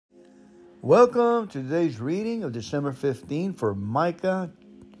Welcome to today's reading of December 15 for Micah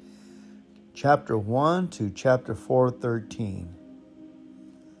chapter 1 to chapter 4:13.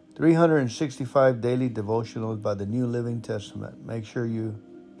 365 daily devotionals by the New Living Testament. Make sure you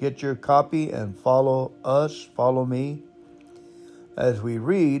get your copy and follow me as we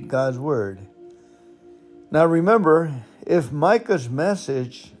read God's Word. Now remember, if Micah's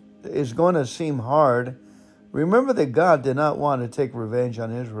message is going to seem hard, remember that God did not want to take revenge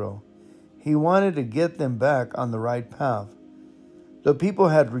on Israel. He wanted to get them back on the right path. The people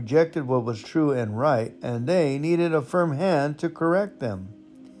had rejected what was true and right, and they needed a firm hand to correct them.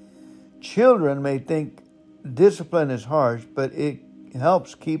 Children may think discipline is harsh, but it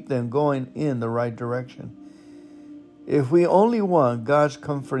helps keep them going in the right direction. If we only want God's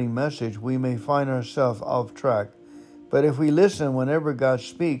comforting message, we may find ourselves off track. But if we listen whenever God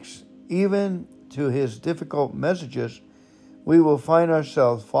speaks, even to his difficult messages, we will find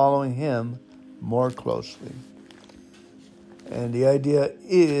ourselves following him more closely. And the idea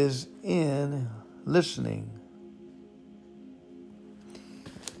is in listening.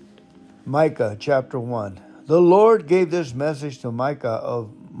 Micah chapter 1. The Lord gave this message to Micah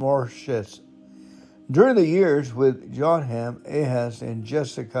of Moresheth. During the years with Jotham, Ahaz, and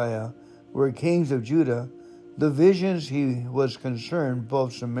Jezekiah were kings of Judah, the visions he was concerned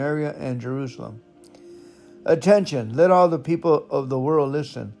both Samaria and Jerusalem. Attention, let all the people of the world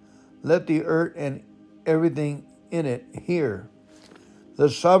listen. Let the earth and everything in it hear.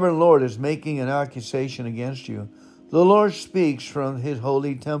 The sovereign Lord is making an accusation against you. The Lord speaks from his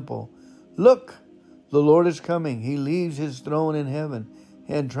holy temple. Look, the Lord is coming. He leaves his throne in heaven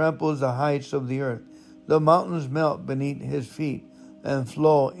and tramples the heights of the earth. The mountains melt beneath his feet and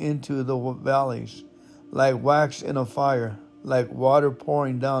flow into the valleys like wax in a fire, like water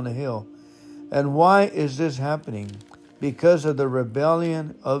pouring down a hill. And why is this happening? Because of the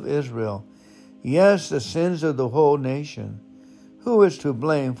rebellion of Israel. Yes, the sins of the whole nation. Who is to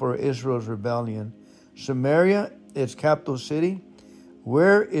blame for Israel's rebellion? Samaria, its capital city?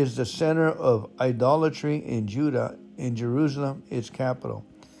 Where is the center of idolatry in Judah, in Jerusalem, its capital?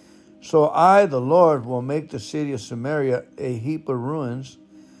 So I, the Lord, will make the city of Samaria a heap of ruins.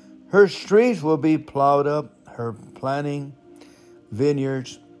 Her streets will be plowed up, her planting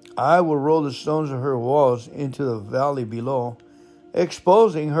vineyards. I will roll the stones of her walls into the valley below,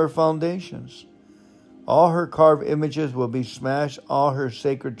 exposing her foundations. All her carved images will be smashed. All her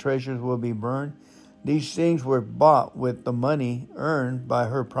sacred treasures will be burned. These things were bought with the money earned by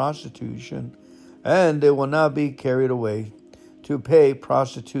her prostitution, and they will not be carried away to pay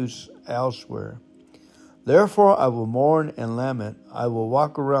prostitutes elsewhere. Therefore I will mourn and lament. I will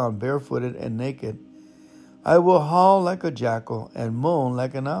walk around barefooted and naked. I will howl like a jackal and moan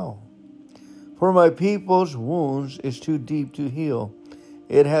like an owl. For my people's wounds is too deep to heal.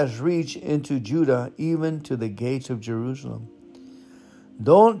 It has reached into Judah, even to the gates of Jerusalem.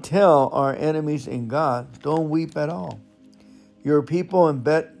 Don't tell our enemies in God, don't weep at all. Your people in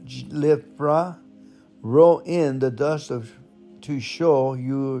Bet-Lephra roll in the dust to show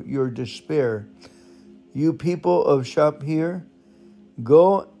you your despair. You people of Shapir,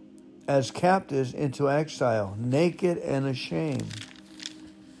 go as captives into exile, naked and ashamed.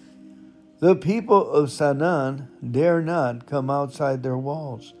 The people of Sanan dare not come outside their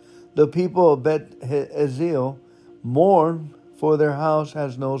walls. The people of Bet-Ezel mourn, for their house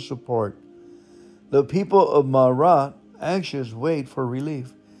has no support. The people of Marat, anxious, wait for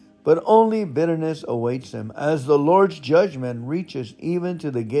relief, but only bitterness awaits them, as the Lord's judgment reaches even to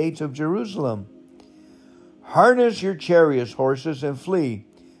the gates of Jerusalem. Harness your chariots, horses, and flee,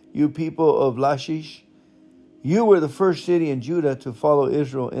 you people of Lachish. You were the first city in Judah to follow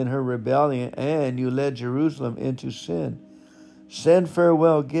Israel in her rebellion, and you led Jerusalem into sin. Send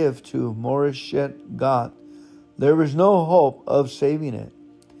farewell gift to Moresheth Gath. There is no hope of saving it.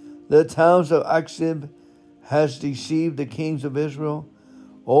 The towns of Akzib has deceived the kings of Israel.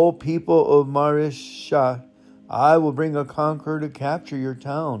 O people of Mareshah, I will bring a conqueror to capture your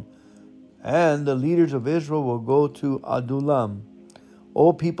town, and the leaders of Israel will go to Adullam.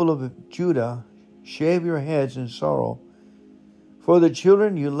 O people of Judah, shave your heads in sorrow, for the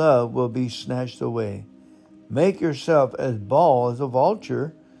children you love will be snatched away. Make yourself as bald as a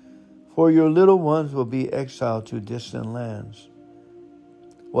vulture, for your little ones will be exiled to distant lands.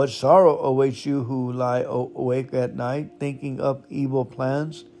 What sorrow awaits you who lie awake at night, thinking up evil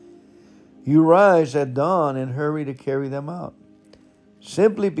plans? You rise at dawn and hurry to carry them out,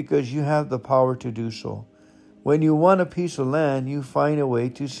 simply because you have the power to do so. When you want a piece of land, you find a way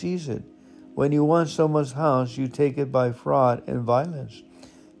to seize it. When you want someone's house, you take it by fraud and violence.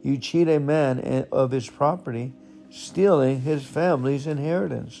 You cheat a man of his property, stealing his family's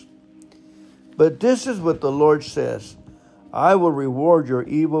inheritance. But this is what the Lord says. I will reward your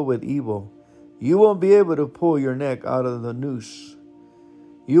evil with evil. You won't be able to pull your neck out of the noose.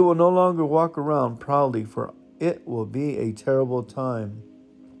 You will no longer walk around proudly, for it will be a terrible time.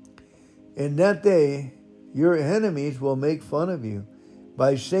 In that day, your enemies will make fun of you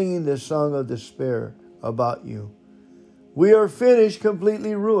by singing this song of despair about you. We are finished,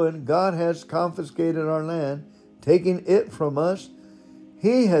 completely ruined. God has confiscated our land, taking it from us.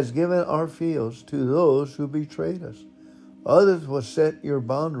 He has given our fields to those who betrayed us. Others will set your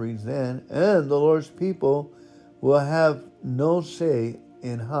boundaries then, and the Lord's people will have no say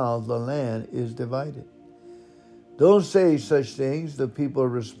in how the land is divided. Don't say such things, the people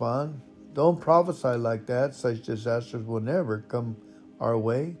respond. Don't prophesy like that. Such disasters will never come our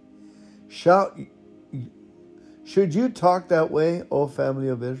way. Should you talk that way, O family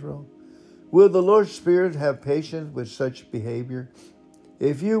of Israel? Will the Lord's Spirit have patience with such behavior?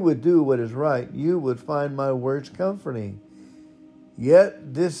 If you would do what is right, you would find my words comforting.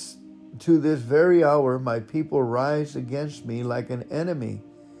 Yet to this very hour, my people rise against me like an enemy.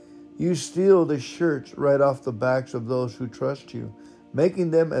 You steal the shirts right off the backs of those who trust you,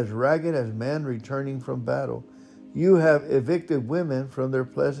 making them as ragged as men returning from battle. You have evicted women from their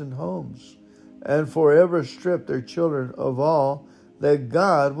pleasant homes, and forever stripped their children of all that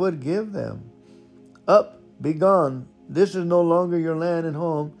God would give them. Up, be gone. This is no longer your land and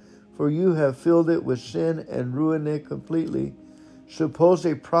home, for you have filled it with sin and ruined it completely. Suppose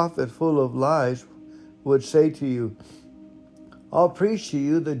a prophet full of lies would say to you, I'll preach to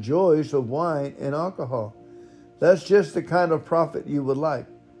you the joys of wine and alcohol. That's just the kind of prophet you would like.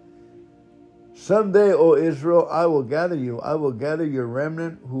 Someday, O Israel, I will gather you. I will gather your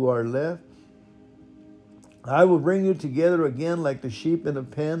remnant who are left. I will bring you together again like the sheep in a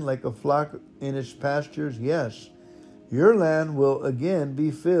pen, like a flock in its pastures. Yes, your land will again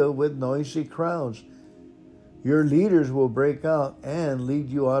be filled with noisy crowds. Your leaders will break out and lead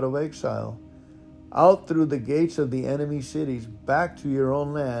you out of exile, out through the gates of the enemy cities, back to your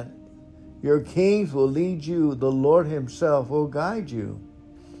own land. Your kings will lead you. The Lord himself will guide you.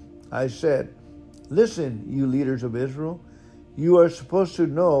 I said, listen, you leaders of Israel. You are supposed to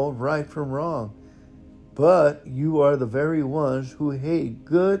know right from wrong, but you are the very ones who hate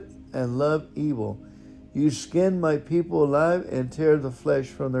good and love evil. You skin my people alive and tear the flesh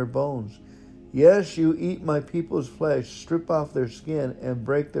from their bones. Yes, you eat my people's flesh, strip off their skin and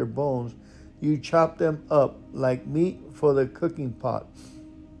break their bones. You chop them up like meat for the cooking pot.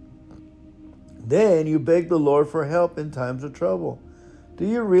 Then you beg the Lord for help in times of trouble. Do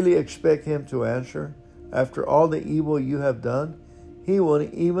you really expect him to answer? After all the evil you have done, he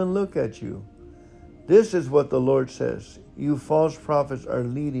won't even look at you. This is what the Lord says. You false prophets are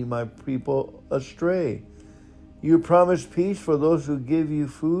leading my people astray. You promise peace for those who give you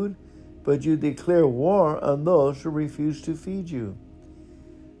food, but you declare war on those who refuse to feed you.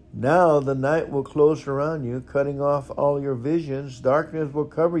 Now the night will close around you, cutting off all your visions. Darkness will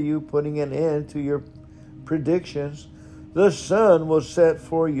cover you, putting an end to your predictions. The sun will set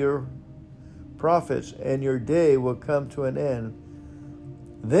for your prophets, and your day will come to an end.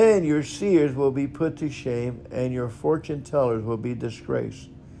 Then your seers will be put to shame, and your fortune tellers will be disgraced.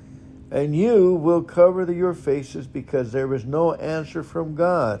 And you will cover your faces, because there is no answer from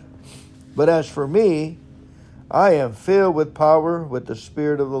God. But as for me, I am filled with power with the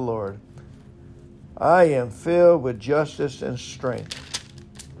Spirit of the Lord. I am filled with justice and strength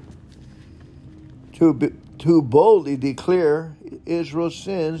to boldly declare Israel's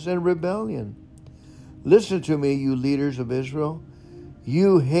sins and rebellion. Listen to me, you leaders of Israel.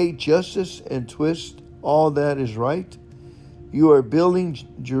 You hate justice and twist all that is right. You are building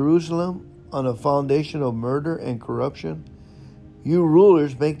Jerusalem on a foundation of murder and corruption. You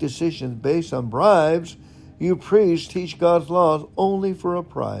rulers make decisions based on bribes. You priests teach God's laws only for a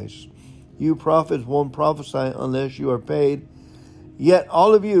price. You prophets won't prophesy unless you are paid. Yet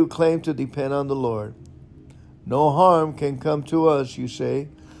all of you claim to depend on the Lord. No harm can come to us, you say,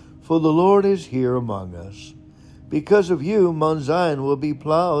 for the Lord is here among us. Because of you, Mount Zion will be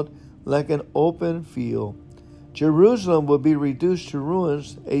plowed like an open field. Jerusalem will be reduced to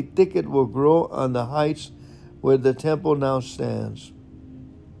ruins. A thicket will grow on the heights where the temple now stands.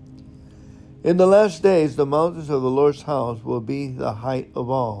 In the last days, the mountains of the Lord's house will be the height of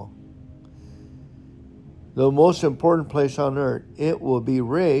all. The most important place on earth. It will be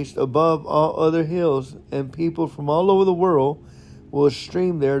raised above all other hills, and people from all over the world will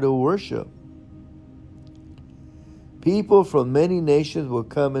stream there to worship. People from many nations will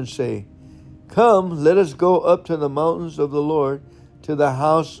come and say, Come, let us go up to the mountains of the Lord, to the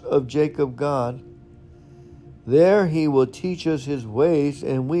house of Jacob God. There he will teach us his ways,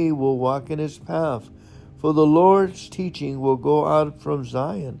 and we will walk in his path. For the Lord's teaching will go out from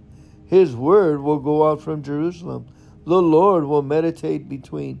Zion. His word will go out from Jerusalem. The Lord will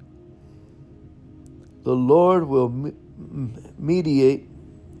mediate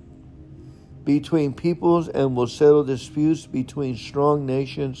between peoples and will settle disputes between strong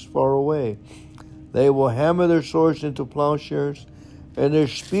nations far away. They will hammer their swords into plowshares and their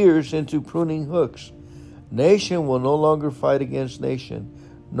spears into pruning hooks. Nation will no longer fight against nation,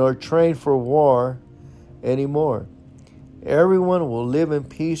 nor train for war anymore. Everyone will live in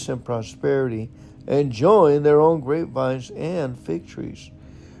peace and prosperity, enjoying their own grapevines and fig trees.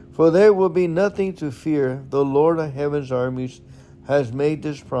 For there will be nothing to fear. The Lord of heaven's armies has made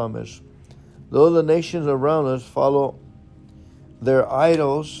this promise. Though the nations around us follow their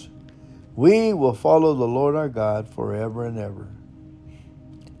idols, we will follow the Lord our God forever and ever.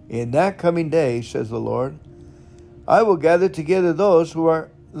 In that coming day, says the Lord, I will gather together those who are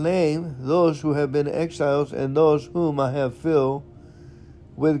lame, those who have been exiles, and those whom I have filled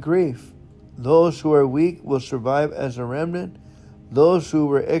with grief. Those who are weak will survive as a remnant. Those who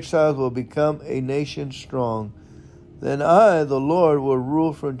were exiled will become a nation strong. Then I, the Lord, will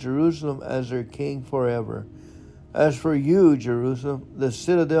rule from Jerusalem as their king forever. As for you, Jerusalem, the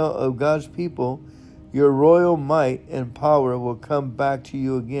citadel of God's people, your royal might and power will come back to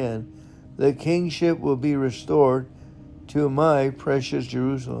you again. The kingship will be restored to my precious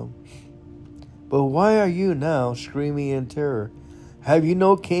Jerusalem. But why are you now screaming in terror? Have you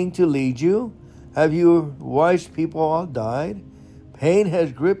no king to lead you? Have you wise people all died? Pain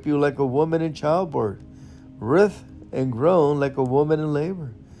has gripped you like a woman in childbirth, writhe and groan like a woman in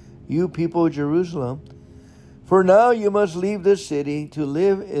labor. You people of Jerusalem, for now you must leave this city to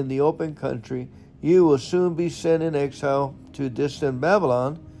live in the open country. You will soon be sent in exile to distant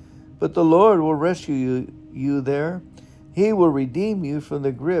Babylon, but the Lord will rescue you there. He will redeem you from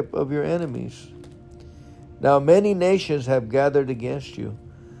the grip of your enemies. Now many nations have gathered against you.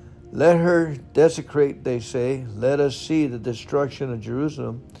 Let her desecrate, they say. Let us see the destruction of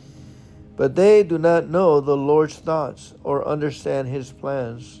Jerusalem. But they do not know the Lord's thoughts or understand his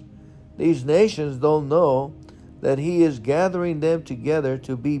plans. These nations don't know that he is gathering them together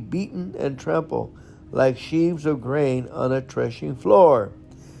to be beaten and trampled like sheaves of grain on a threshing floor.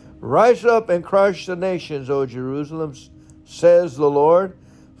 Rise up and crush the nations, O Jerusalem, says the Lord,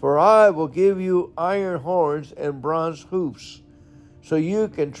 for I will give you iron horns and bronze hoops, so you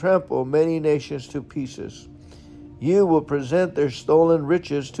can trample many nations to pieces. You will present their stolen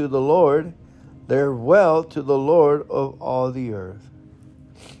riches to the Lord, their wealth to the Lord of all the earth.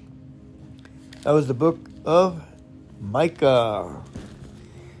 That was the book of Micah.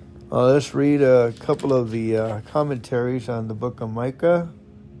 Let's read a couple of the commentaries on the book of Micah.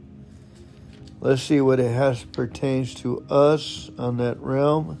 Let's see what it has pertains to us on that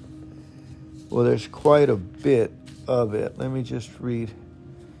realm. Well, there's quite a bit of it. Let me just read.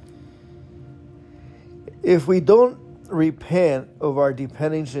 If we don't repent of our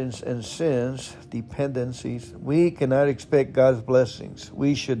dependencies and dependencies, we cannot expect God's blessings.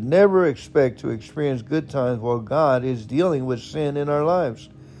 We should never expect to experience good times while God is dealing with sin in our lives.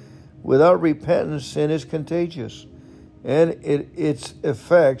 Without repentance, sin is contagious, and its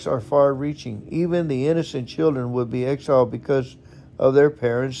effects are far-reaching. Even the innocent children would be exiled because of their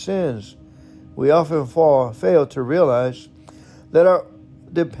parents' sins. We often fail to realize that our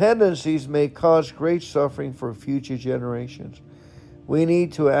dependencies may cause great suffering for future generations. We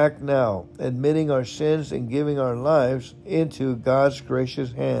need to act now, admitting our sins and giving our lives into God's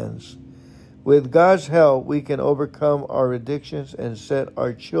gracious hands. With God's help, we can overcome our addictions and set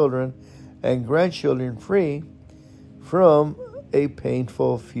our children and grandchildren free from a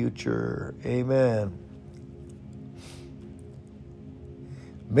painful future. Amen.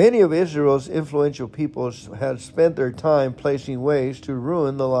 Many of Israel's influential peoples had spent their time placing ways to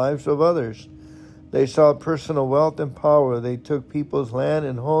ruin the lives of others. They sought personal wealth and power. They took people's land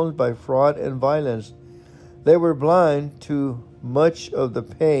and homes by fraud and violence. They were blind to much of the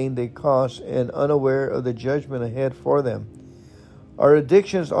pain they caused and unaware of the judgment ahead for them. Our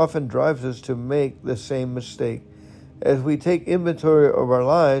addictions often drive us to make the same mistake. As we take inventory of our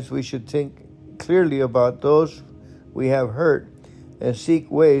lives, we should think clearly about those we have hurt and seek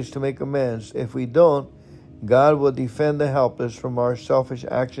ways to make amends. If we don't, God will defend the helpless from our selfish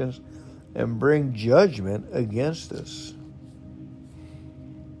actions and bring judgment against us.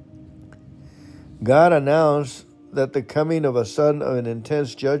 God announced that the coming of a sudden of an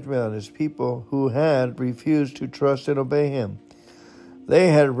intense judgment on his people who had refused to trust and obey him. They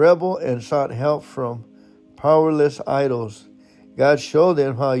had rebelled and sought help from powerless idols. God showed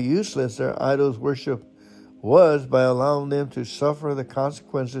them how useless their idols worship was by allowing them to suffer the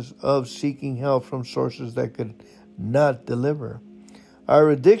consequences of seeking help from sources that could not deliver.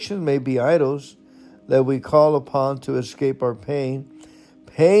 Our addiction may be idols that we call upon to escape our pain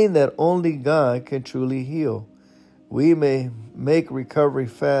that only God can truly heal. We may make recovery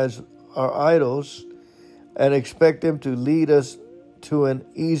fads our idols and expect them to lead us to an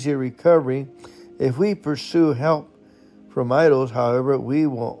easier recovery. If we pursue help from idols, however, we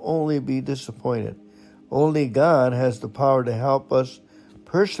will only be disappointed. Only God has the power to help us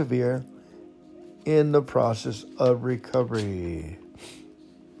persevere in the process of recovery.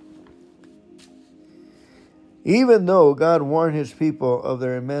 Even though God warned his people of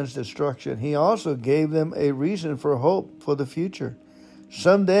their immense destruction, he also gave them a reason for hope for the future.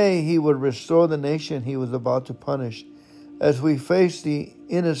 Someday he would restore the nation he was about to punish. As we face the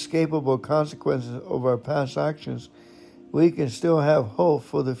inescapable consequences of our past actions, we can still have hope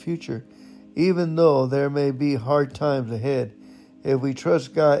for the future, even though there may be hard times ahead. If we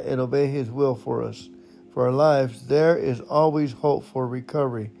trust God and obey his will for us, for our lives, there is always hope for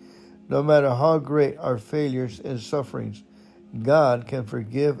recovery. No matter how great our failures and sufferings, God can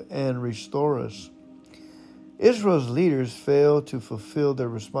forgive and restore us. Israel's leaders failed to fulfill their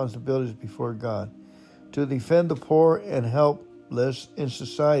responsibilities before God, to defend the poor and helpless in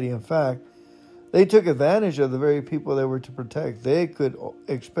society. In fact, they took advantage of the very people they were to protect. They could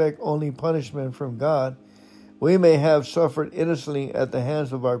expect only punishment from God. We may have suffered innocently at the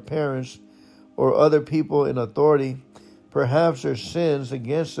hands of our parents or other people in authority. Perhaps their sins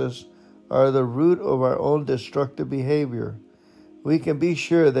against us are the root of our own destructive behavior. We can be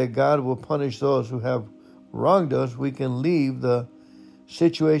sure that God will punish those who have wronged us. We can leave the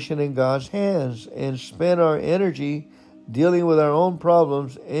situation in God's hands and spend our energy dealing with our own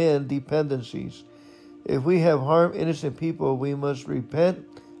problems and dependencies. If we have harmed innocent people, we must repent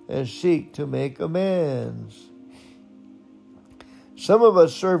and seek to make amends. Some of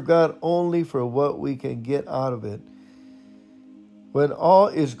us serve God only for what we can get out of it. When all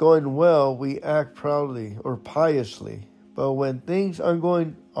is going well, we act proudly or piously. But when things aren't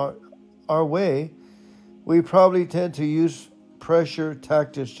going our way, we probably tend to use pressure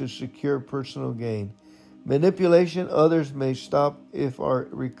tactics to secure personal gain. Manipulation others may stop if our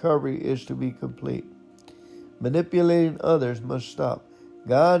recovery is to be complete. Manipulating others must stop.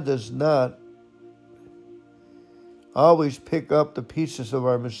 God does not always pick up the pieces of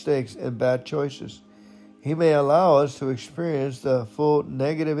our mistakes and bad choices. He may allow us to experience the full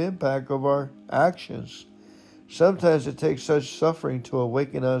negative impact of our actions. Sometimes it takes such suffering to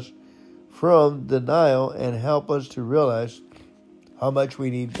awaken us from denial and help us to realize how much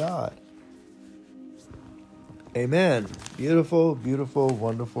we need God. Amen. Beautiful, beautiful,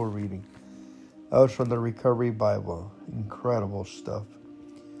 wonderful reading. That was from the Recovery Bible. Incredible stuff.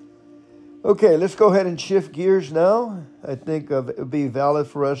 Okay, let's go ahead and shift gears now. I think it would be valid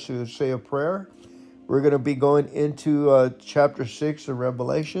for us to say a prayer. We're going to be going into chapter 6 of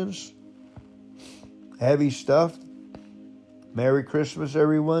Revelations. Heavy stuff. Merry Christmas,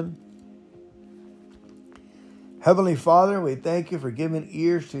 everyone. Heavenly Father, we thank you for giving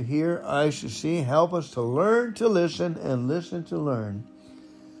ears to hear, eyes to see. Help us to learn to listen and listen to learn.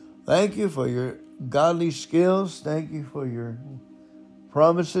 Thank you for your godly skills. Thank you for your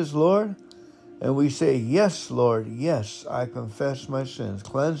promises, Lord. And we say, yes, Lord, yes, I confess my sins.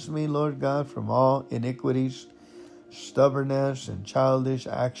 Cleanse me, Lord God, from all iniquities, stubbornness, and childish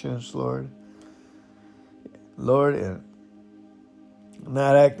actions, Lord. Lord, and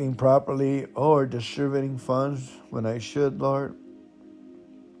not acting properly or distributing funds when I should, Lord.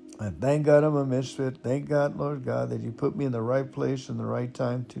 And thank God I'm a misfit. Thank God, Lord God, that you put me in the right place in the right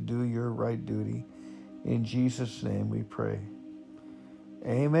time to do your right duty. In Jesus' name we pray.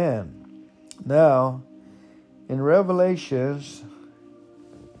 Amen. Now, in Revelations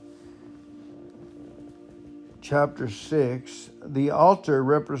chapter 6, the altar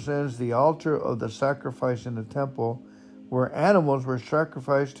represents the altar of the sacrifice in the temple, where animals were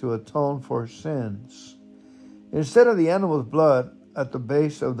sacrificed to atone for sins. Instead of the animal's blood at the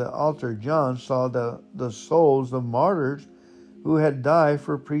base of the altar, John saw the souls of martyrs who had died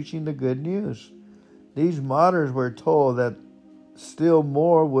for preaching the good news. These martyrs were told that still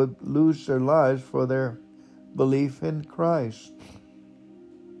more would lose their lives for their belief in Christ.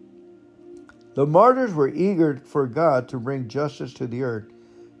 The martyrs were eager for God to bring justice to the earth,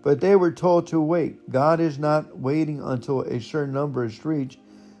 but they were told to wait. God is not waiting until a certain number is reached,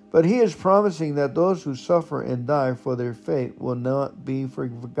 but he is promising that those who suffer and die for their faith will not be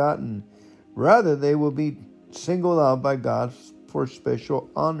forgotten. Rather, they will be singled out by God for special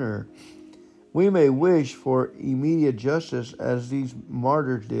honor. We may wish for immediate justice as these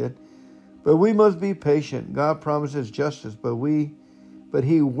martyrs did, But we must be patient. God promises justice, but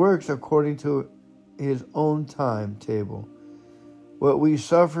He works according to His own timetable. What we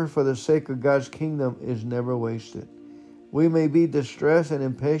suffer for the sake of God's kingdom is never wasted. We may be distressed and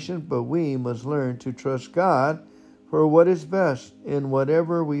impatient, but we must learn to trust God for what is best in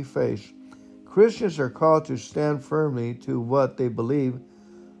whatever we face. Christians are called to stand firmly to what they believe.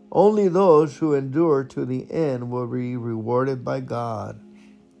 Only those who endure to the end will be rewarded by God.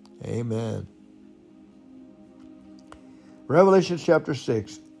 Amen. Revelation chapter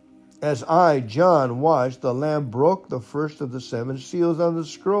 6. As I, John, watched, the Lamb broke the first of the 7 seals on the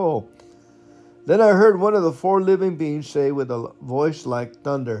scroll. Then I heard one of the 4 living beings say with a voice like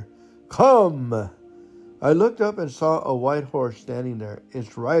thunder, "Come!" I looked up and saw a white horse standing there.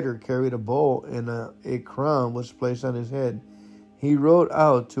 Its rider carried a bowl, and a crown was placed on his head. He rode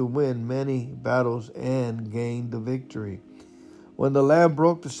out to win many battles and gain the victory. When the Lamb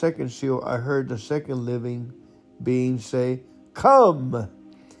broke the 2nd seal, I heard the 2nd living being say, "Come!"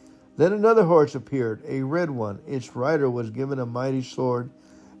 Then another horse appeared, a red one. Its rider was given a mighty sword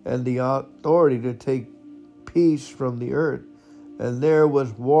and the authority to take peace from the earth. And there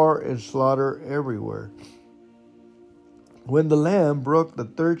was war and slaughter everywhere. When the Lamb broke the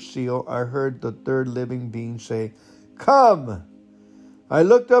 3rd seal, I heard the 3rd living being say, "Come!" I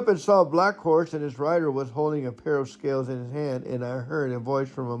looked up and saw a black horse, and his rider was holding a pair of scales in his hand, and I heard a voice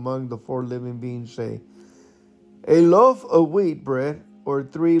from among the 4 living beings say, "A loaf of wheat bread or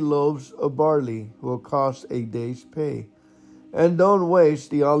 3 loaves of barley will cost a day's pay, and don't waste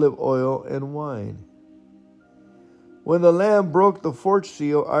the olive oil and wine." When the Lamb broke the 4th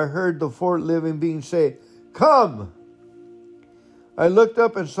seal, I heard the 4th living being say, "Come!" I looked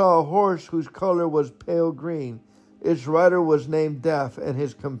up and saw a horse whose color was pale green. Its rider was named Death, and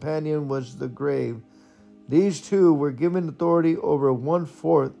his companion was the Grave. These 2 were given authority over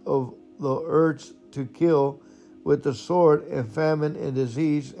 1/4 of the earth to kill with the sword and famine and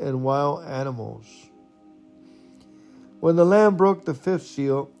disease and wild animals. When the Lamb broke the 5th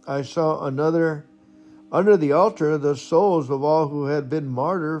seal, I saw under the altar the souls of all who had been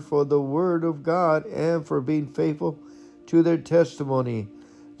martyred for the word of God and for being faithful to their testimony.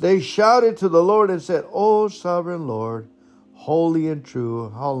 They shouted to the Lord and said, "O sovereign Lord, holy and true,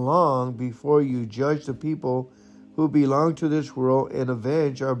 how long before you judge the people who belong to this world and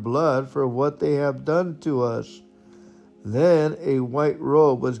avenge our blood for what they have done to us?" Then a white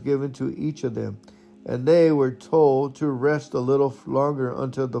robe was given to each of them, and they were told to rest a little longer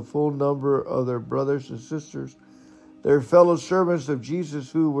until the full number of their brothers and sisters, their fellow servants of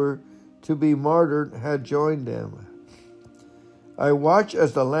Jesus who were to be martyred, had joined them. I watched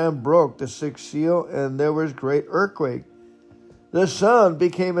as the Lamb broke the 6th seal, and there was great earthquake. The sun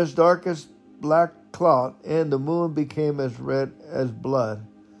became as dark as black cloth, and the moon became as red as blood.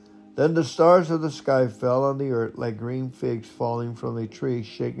 Then the stars of the sky fell on the earth like green figs falling from a tree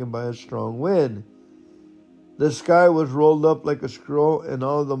shaken by a strong wind. The sky was rolled up like a scroll, and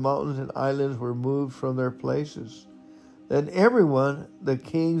all the mountains and islands were moved from their places. Then everyone, the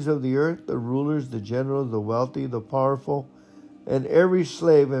kings of the earth, the rulers, the generals, the wealthy, the powerful, and every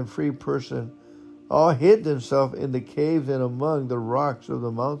slave and free person, all hid themselves in the caves and among the rocks of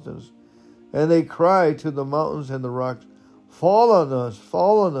the mountains. And they cried to the mountains and the rocks, fall on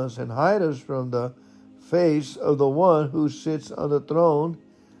us, and hide us from the face of the one who sits on the throne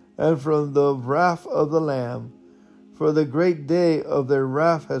and from the wrath of the Lamb. For the great day of their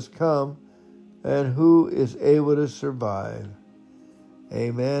wrath has come, and who is able to survive?"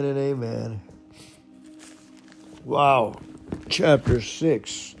 Amen and amen. Wow. Chapter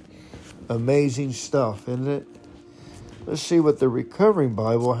 6. Amazing stuff, isn't it? Let's see what the Recovering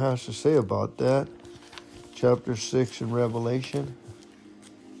Bible has to say about that. Chapter 6 in Revelation.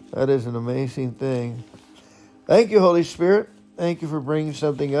 That is an amazing thing. Thank you, Holy Spirit. Thank you for bringing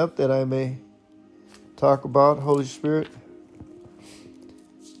something up that I may talk about, Holy Spirit.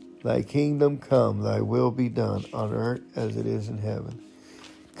 Thy kingdom come, thy will be done on earth as it is in heaven.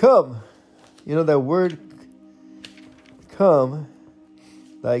 Come. You know that word come.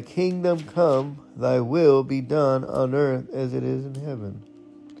 Thy kingdom come, thy will be done on earth as it is in heaven.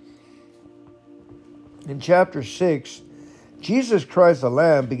 In chapter 6, Jesus Christ the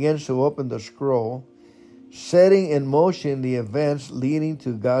Lamb begins to open the scroll, setting in motion the events leading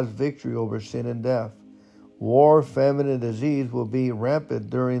to God's victory over sin and death. War, famine, and disease will be rampant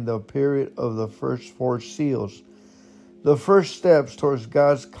during the period of the first 4 seals. The first steps towards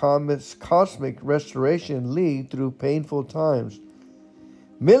God's cosmic restoration lead through painful times.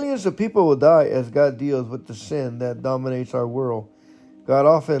 Millions of people will die as God deals with the sin that dominates our world. God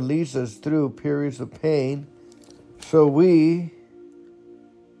often leads us through periods of pain so we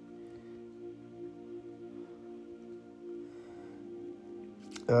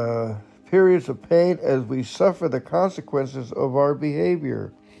periods of pain as we suffer the consequences of our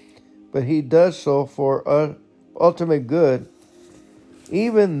behavior. But he does so for our ultimate good,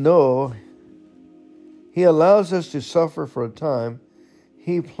 even though he allows us to suffer for a time.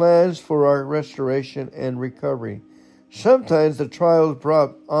 He plans for our restoration and recovery. Sometimes the trials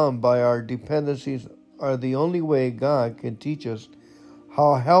brought on by our dependencies are the only way God can teach us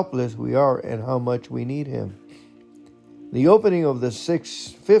how helpless we are and how much we need him. The opening of the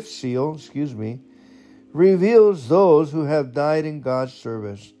fifth seal, reveals those who have died in God's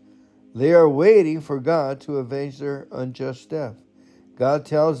service. They are waiting for God to avenge their unjust death. God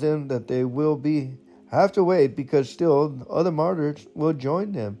tells them that they will have to wait because still other martyrs will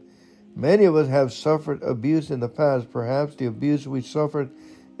join them. Many of us have suffered abuse in the past. Perhaps the abuse we suffered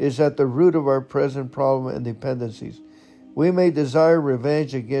is at the root of our present problem and dependencies. We may desire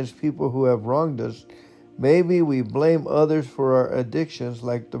revenge against people who have wronged us. Maybe we blame others for our addictions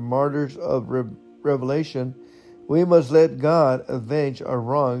like the martyrs of Revelation. We must let God avenge our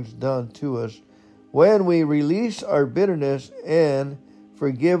wrongs done to us. When we release our bitterness and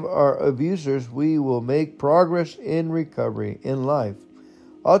forgive our abusers, we will make progress in recovery in life.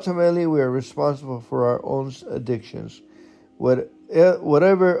 Ultimately, we are responsible for our own addictions,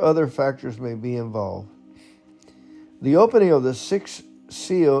 whatever other factors may be involved. The opening of the sixth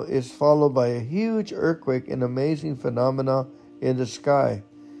seal is followed by a huge earthquake and amazing phenomena in the sky.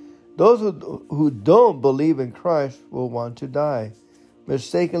 Those who don't believe in Christ will want to die,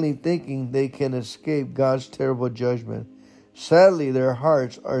 mistakenly thinking they can escape God's terrible judgment. Sadly, their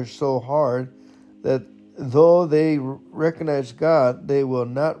hearts are so hard that though they recognize God, they will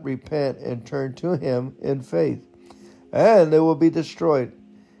not repent and turn to him in faith, and they will be destroyed.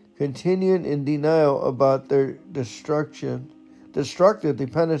 Continuing in denial about their destructive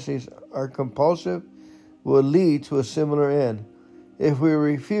dependencies are compulsive will lead to a similar end. If we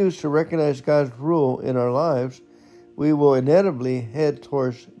refuse to recognize God's rule in our lives, we will inevitably head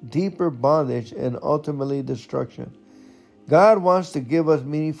towards deeper bondage and ultimately destruction. God wants to give us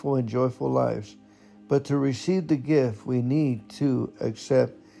meaningful and joyful lives, but to receive the gift, we need to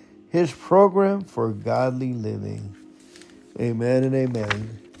accept his program for godly living. Amen and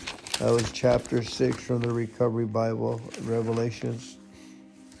amen. That was chapter 6 from the Recovery Bible, Revelations.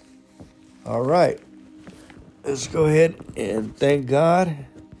 All right. Let's go ahead and thank God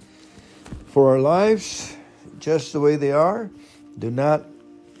for our lives just the way they are. Do not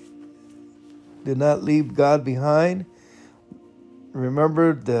leave God behind.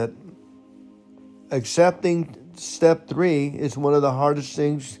 Remember that accepting step 3 is one of the hardest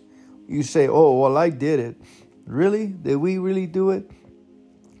things. You say, oh, well, I did it. Really? Did we really do it?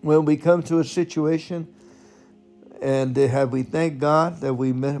 When we come to a situation, and have we thanked God that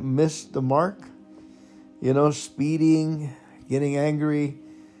we missed the mark? Speeding, getting angry,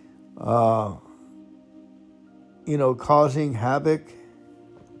 causing havoc.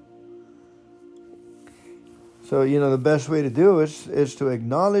 So, the best way to do it is to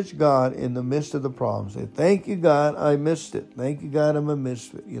acknowledge God in the midst of the problem. Say, thank you, God, I missed it. Thank you, God, I'm a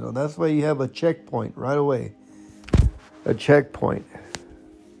misfit. That's why you have a checkpoint right away. A checkpoint.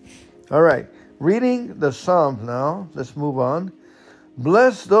 All right. Reading the Psalms now. Let's move on.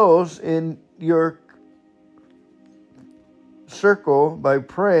 Bless those in your circle by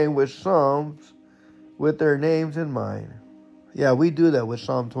praying with Psalms with their names in mind. Yeah, we do that with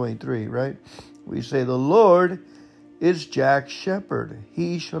Psalm 23, right? We say, the Lord is Jack's shepherd.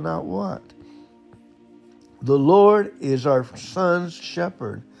 He shall not want. The Lord is our son's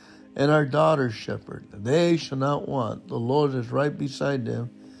shepherd and our daughter's shepherd. They shall not want. The Lord is right beside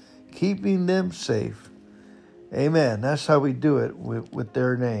them, keeping them safe. Amen. That's how we do it with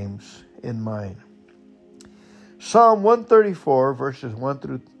their names in mind. Psalm 134, verses 1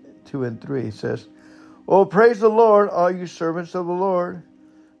 through 2 and 3 says, Oh, praise the Lord, all you servants of the Lord,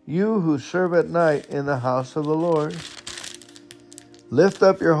 you who serve at night in the house of the Lord. Lift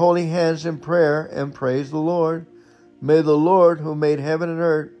up your holy hands in prayer and praise the Lord. May the Lord, who made heaven and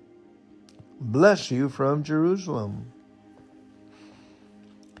earth, bless you from Jerusalem.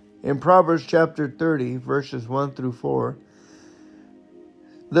 In Proverbs chapter 30, verses 1 through 4,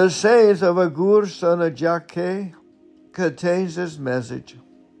 the sayings of Agur, son of Jakeh, contains this message.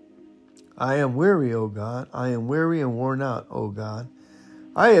 I am weary, O God. I am weary and worn out, O God.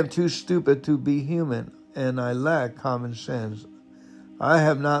 I am too stupid to be human, and I lack common sense. I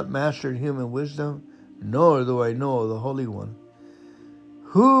have not mastered human wisdom, nor do I know the Holy One.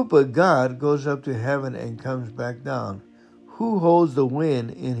 Who but God goes up to heaven and comes back down? Who holds the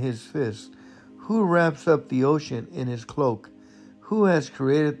wind in his fist? Who wraps up the ocean in his cloak? Who has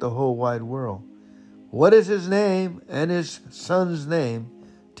created the whole wide world? What is his name and his son's name,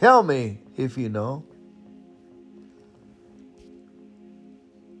 Tell me if you know.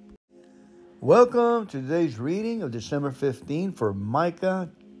 Welcome to today's reading of December 15 for Micah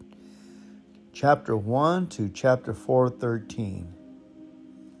chapter 1 to chapter 4:13.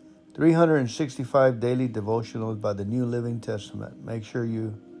 365 daily devotionals by the New Living Testament. Make sure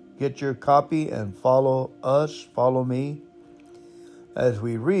you get your copy and follow me as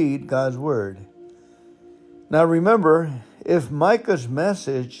we read God's Word. Now remember, if Micah's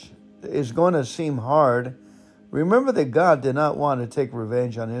message is going to seem hard, remember that God did not want to take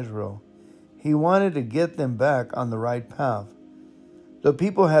revenge on Israel. He wanted to get them back on the right path. The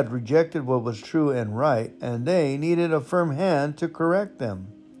people had rejected what was true and right, and they needed a firm hand to correct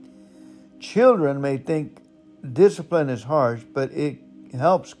them. Children may think discipline is harsh, but it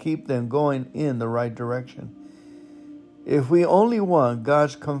helps keep them going in the right direction. If we only want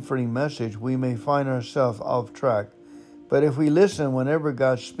God's comforting message, we may find ourselves off track. But if we listen whenever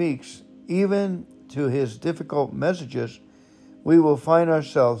God speaks, even to his difficult messages, we will find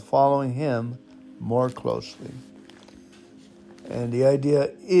ourselves following him more closely. And the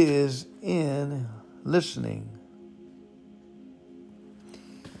idea is in listening.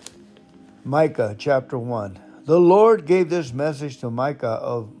 Micah chapter 1. The Lord gave this message to Micah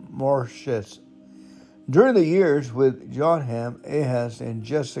of Morsheth. During the years with Jotham, Ahaz, and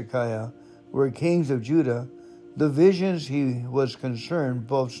Jezekiah were kings of Judah, the visions he was concerned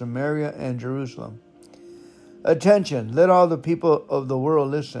both Samaria and Jerusalem. Attention, let all the people of the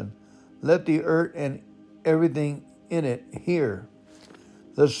world listen. Let the earth and everything in it hear.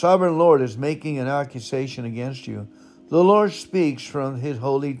 The sovereign Lord is making an accusation against you. The Lord speaks from his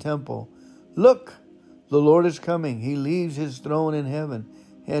holy temple. Look, the Lord is coming. He leaves his throne in heaven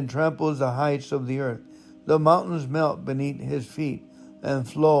and tramples the heights of the earth. The mountains melt beneath his feet and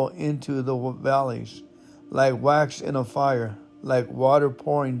flow into the valleys, like wax in a fire, like water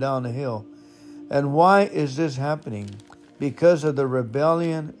pouring down a hill. And why is this happening? Because of the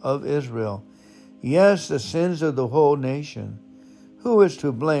rebellion of Israel. Yes, the sins of the whole nation. Who is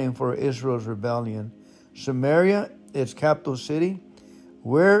to blame for Israel's rebellion? Samaria, its capital city?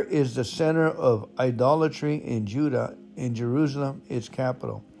 Where is the center of idolatry in Judah, in Jerusalem, its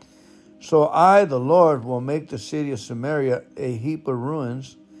capital? So I, the Lord, will make the city of Samaria a heap of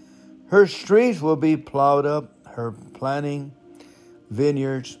ruins. Her streets will be plowed up, her planting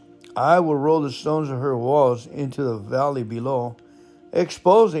vineyards. I will roll the stones of her walls into the valley below,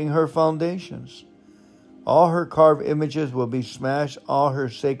 exposing her foundations. All her carved images will be smashed. All her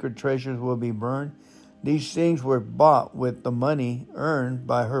sacred treasures will be burned. These things were bought with the money earned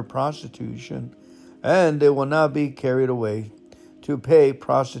by her prostitution, and they will not be carried away to pay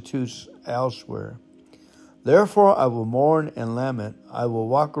prostitutes elsewhere. Therefore I will mourn and lament. I will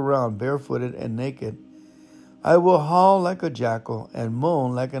walk around barefooted and naked. I will howl like a jackal and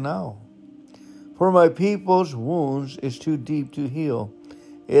moan like an owl. For my people's wounds is too deep to heal.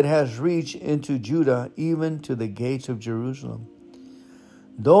 It has reached into Judah, even to the gates of Jerusalem.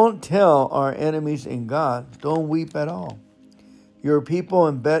 Don't tell our enemies in God, don't weep at all. Your people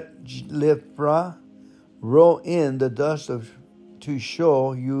in Bet-Lephra roll in the dust to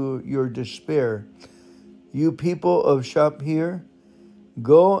show you your despair. You people of Shapir,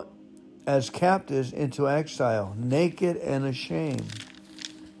 go as captives into exile, naked and ashamed.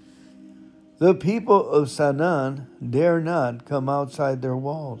 The people of Sanan dare not come outside their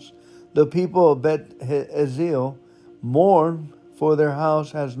walls. The people of Bet-Ezel mourn, for their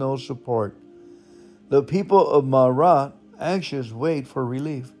house has no support. The people of Marat, anxious, wait for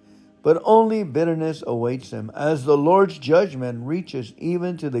relief, but only bitterness awaits them, as the Lord's judgment reaches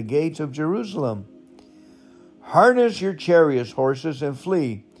even to the gates of Jerusalem. Harness your chariots, horses, and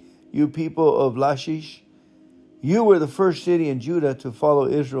flee, you people of Lachish. You were the first city in Judah to follow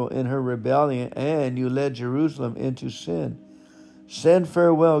Israel in her rebellion, and you led Jerusalem into sin. Send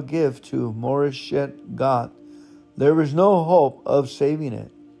farewell gift to Moresheth Gath. There is no hope of saving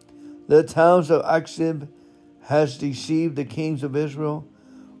it. The towns of Aksib has deceived the kings of Israel.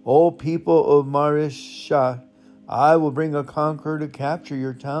 O people of Mareshah, I will bring a conqueror to capture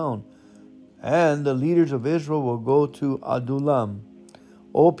your town, and the leaders of Israel will go to Adullam.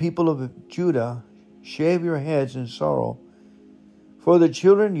 O people of Judah, shave your heads in sorrow, for the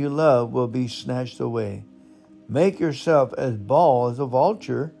children you love will be snatched away. Make yourself as bald as a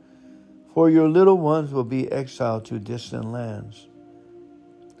vulture, for your little ones will be exiled to distant lands.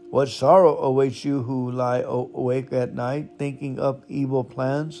 What sorrow awaits you who lie awake at night, thinking up evil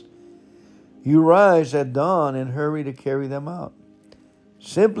plans? You rise at dawn and hurry to carry them out,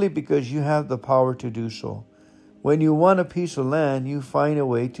 simply because you have the power to do so. When you want a piece of land, you find a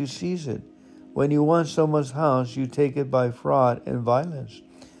way to seize it. When you want someone's house, you take it by fraud and violence.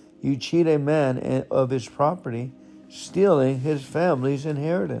 You cheat a man of his property, stealing his family's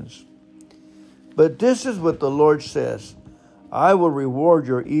inheritance. But this is what the Lord says. I will reward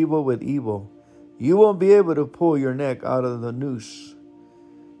your evil with evil. You won't be able to pull your neck out of the noose.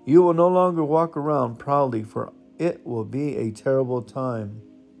 You will no longer walk around proudly, for it will be a terrible time.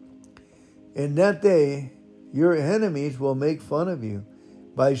 In that day, your enemies will make fun of you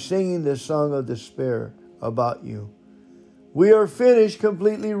by singing this song of despair about you. We are finished,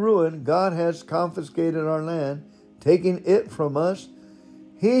 completely ruined. God has confiscated our land, taking it from us.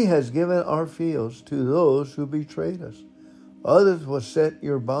 He has given our fields to those who betrayed us. Others will set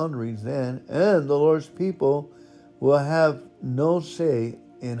your boundaries then, and the Lord's people will have no say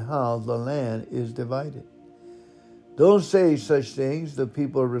in how the land is divided. Don't say such things, the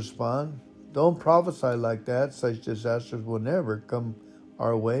people respond. Don't prophesy like that. Such disasters will never come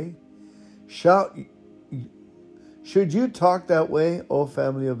our way. Shout, should you talk that way, O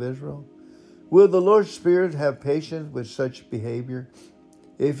family of Israel? Will the Lord's Spirit have patience with such behavior?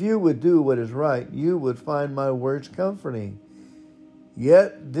 If you would do what is right, you would find my words comforting.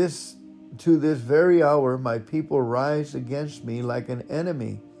 Yet to this very hour, my people rise against me like an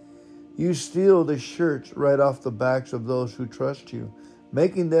enemy. You steal the shirts right off the backs of those who trust you,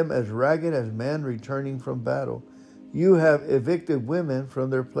 making them as ragged as men returning from battle. You have evicted women from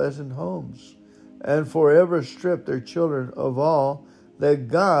their pleasant homes, and forever stripped their children of all that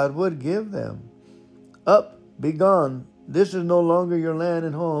God would give them. Up, be gone. This is no longer your land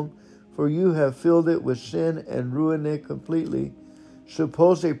and home, for you have filled it with sin and ruined it completely.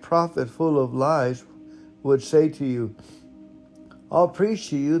 Suppose a prophet full of lies would say to you, I'll preach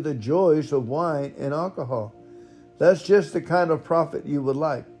to you the joys of wine and alcohol. That's just the kind of prophet you would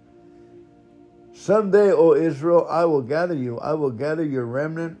like. Someday, O Israel, I will gather you. I will gather your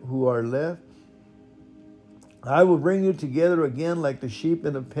remnant who are left. I will bring you together again like the sheep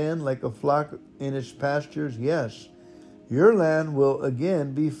in a pen, like a flock in its pastures. Yes, your land will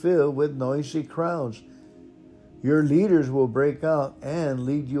again be filled with noisy crowds. Your leaders will break out and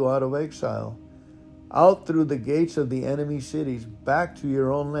lead you out of exile, out through the gates of the enemy cities, back to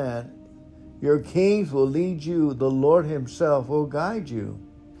your own land. Your kings will lead you. The Lord himself will guide you.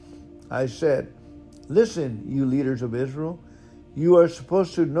 I said, listen, you leaders of Israel. You are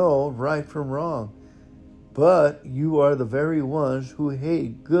supposed to know right from wrong, but you are the very ones who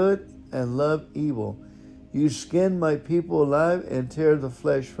hate good and love evil. You skin my people alive and tear the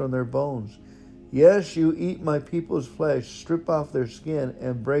flesh from their bones. Yes, you eat my people's flesh, strip off their skin,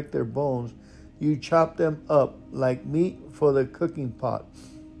 and break their bones. You chop them up like meat for the cooking pot.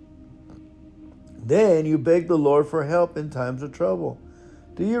 Then you beg the Lord for help in times of trouble.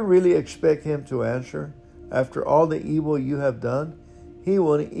 Do you really expect him to answer? After all the evil you have done, he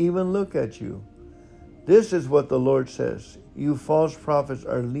won't even look at you. This is what the Lord says. You false prophets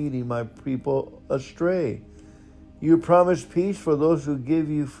are leading my people astray. You promise peace for those who give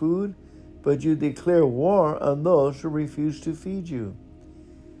you food, but you declare war on those who refuse to feed you.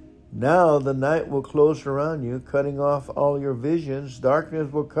 Now the night will close around you, cutting off all your visions.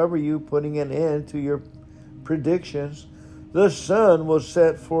 Darkness will cover you, putting an end to your predictions. The sun will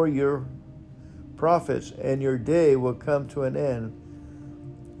set for your prophets, and your day will come to an end.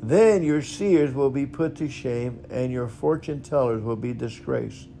 Then your seers will be put to shame, and your fortune tellers will be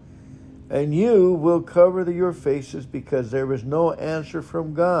disgraced. And you will cover your faces, because there is no answer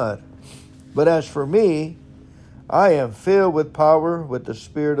from God. But as for me, I am filled with power with the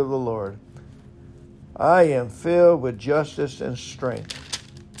Spirit of the Lord. I am filled with justice and strength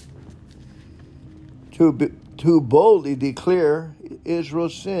to boldly declare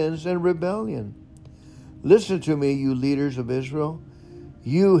Israel's sins and rebellion. Listen to me, you leaders of Israel.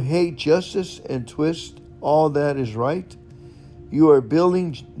 You hate justice and twist all that is right. You are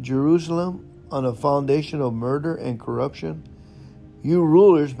building Jerusalem on a foundation of murder and corruption. You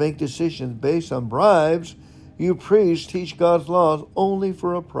rulers make decisions based on bribes. You priests teach God's laws only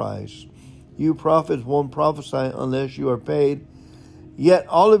for a price. You prophets won't prophesy unless you are paid. Yet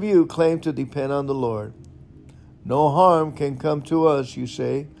all of you claim to depend on the Lord. No harm can come to us, you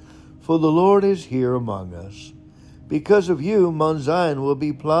say, for the Lord is here among us. Because of you, Mount Zion will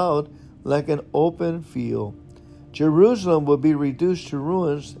be plowed like an open field. Jerusalem will be reduced to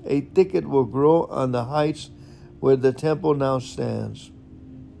ruins. A thicket will grow on the heights where the temple now stands.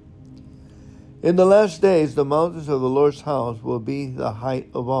 In the last days, the mountains of the Lord's house will be the height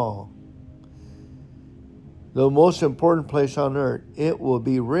of all. The most important place on earth. It will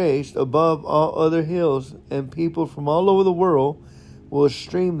be raised above all other hills, and people from all over the world will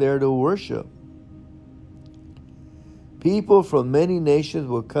stream there to worship. People from many nations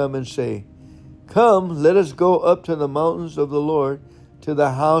will come and say, Come, let us go up to the mountains of the Lord, to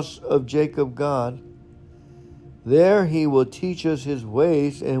the house of Jacob God. There he will teach us his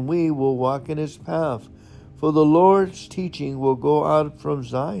ways, and we will walk in his path. For the Lord's teaching will go out from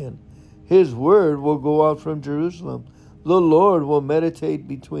Zion. His word will go out from Jerusalem. The Lord will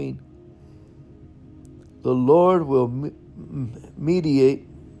mediate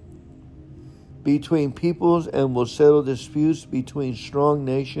between peoples and will settle disputes between strong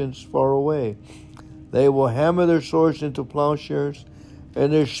nations far away. They will hammer their swords into plowshares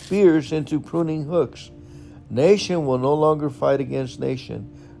and their spears into pruning hooks. Nation will no longer fight against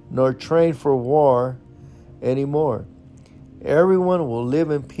nation, nor train for war anymore. Everyone will live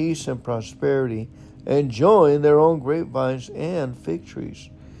in peace and prosperity, enjoying their own grapevines and fig trees.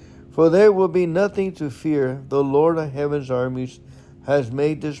 For there will be nothing to fear. The Lord of heaven's armies has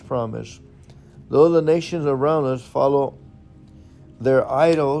made this promise. Though the nations around us follow their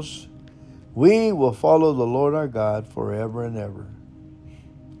idols, we will follow the Lord our God forever and ever.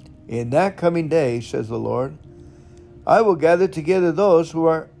 In that coming day, says the Lord, I will gather together those who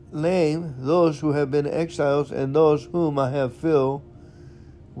are lame, those who have been exiles, and those whom I have filled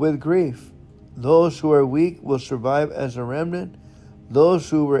with grief. Those who are weak will survive as a remnant. Those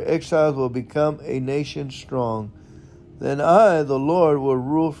who were exiled will become a nation strong. Then I, the Lord, will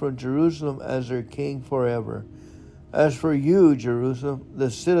rule from Jerusalem as their king forever. As for you, Jerusalem,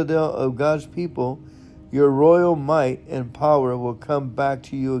 the citadel of God's people, your royal might and power will come back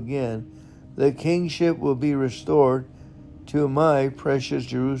to you again. The kingship will be restored to my precious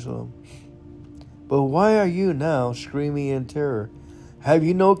Jerusalem. But why are you now screaming in terror? Have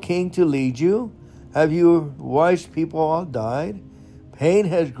you no king to lead you? Have you wise people all died? Pain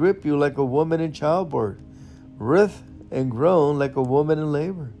has gripped you like a woman in childbirth, writhe and groan like a woman in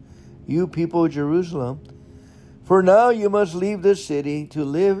labor. You people of Jerusalem, for now you must leave this city to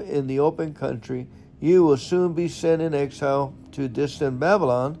live in the open country. You will soon be sent in exile to distant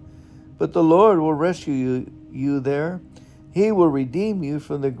Babylon, but the Lord will rescue you there. He will redeem you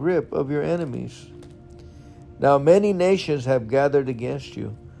from the grip of your enemies. Now many nations have gathered against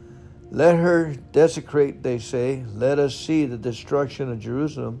you. Let her desecrate, they say. Let us see the destruction of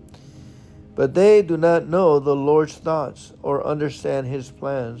Jerusalem. But they do not know the Lord's thoughts or understand his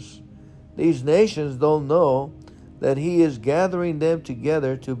plans. These nations don't know that he is gathering them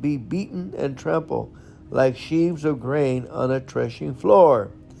together to be beaten and trampled like sheaves of grain on a threshing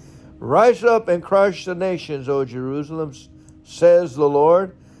floor. Rise up and crush the nations, O Jerusalem, says the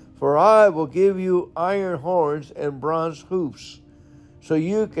Lord, for I will give you iron horns and bronze hoops, so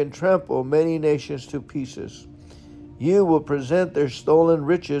you can trample many nations to pieces. You will present their stolen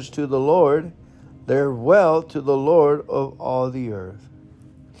riches to the Lord, their wealth to the Lord of all the earth.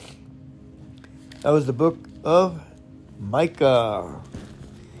 That was the book of Micah.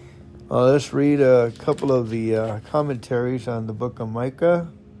 Let's read a couple of the commentaries on the book of Micah.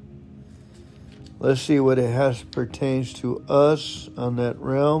 Let's see what it has pertains to us on that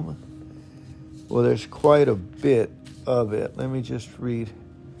realm. Well, there's quite a bit of it. Let me just read.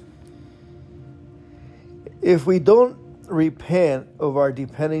 If we don't repent of our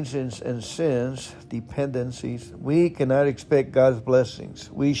dependencies and dependencies, we cannot expect God's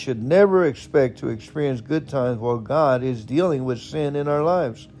blessings. We should never expect to experience good times while God is dealing with sin in our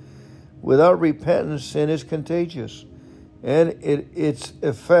lives. Without repentance, sin is contagious, and its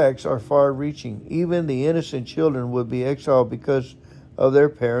effects are far-reaching. Even the innocent children would be exiled because of their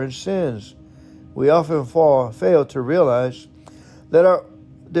parents' sins. We often fail to realize that our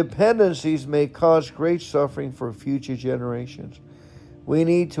dependencies may cause great suffering for future generations. We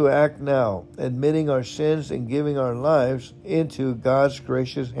need to act now, admitting our sins and giving our lives into God's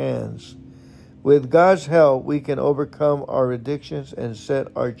gracious hands. With God's help, we can overcome our addictions and set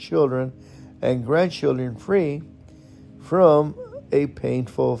our children and grandchildren free from a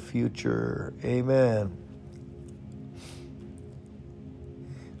painful future. Amen.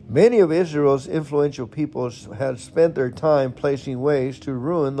 Many of Israel's influential peoples had spent their time placing ways to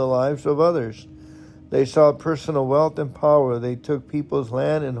ruin the lives of others. They sought personal wealth and power. They took people's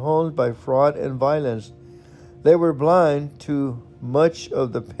land and homes by fraud and violence. They were blind to much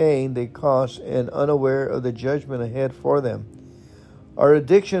of the pain they caused and unaware of the judgment ahead for them. Our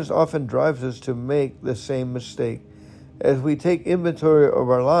addictions often drive us to make the same mistake. As we take inventory of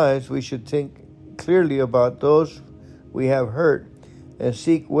our lives, we should think clearly about those we have hurt and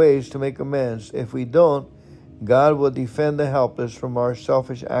seek ways to make amends. If we don't, God will defend the helpless from our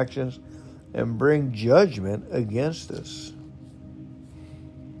selfish actions and bring judgment against us.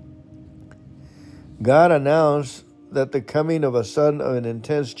 God announced that the coming of a sudden of an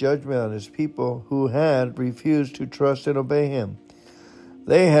intense judgment on his people who had refused to trust and obey him.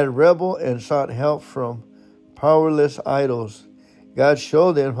 They had rebelled and sought help from powerless idols. God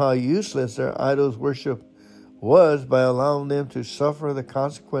showed them how useless their idols worship was by allowing them to suffer the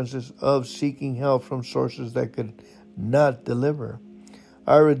consequences of seeking help from sources that could not deliver.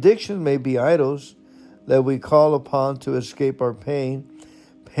 Our addiction may be idols that we call upon to escape our pain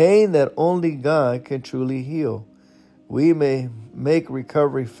that only God can truly heal. We may make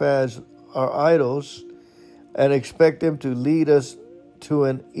recovery fads our idols and expect them to lead us to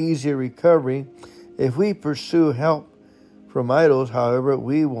an easier recovery. If we pursue help from idols, however,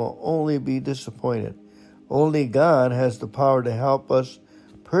 we will only be disappointed. Only God has the power to help us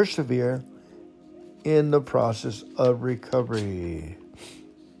persevere in the process of recovery.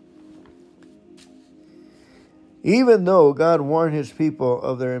 Even though God warned his people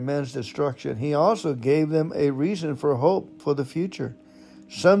of their immense destruction, he also gave them a reason for hope for the future.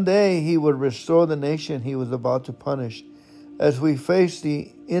 Someday he would restore the nation he was about to punish. As we face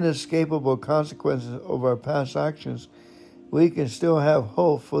the inescapable consequences of our past actions, we can still have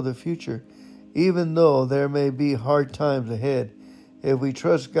hope for the future, even though there may be hard times ahead. If we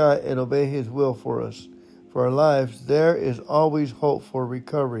trust God and obey his will for us, for our lives, there is always hope for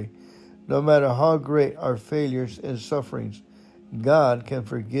recovery. No matter how great our failures and sufferings, God can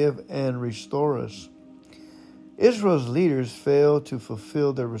forgive and restore us. Israel's leaders failed to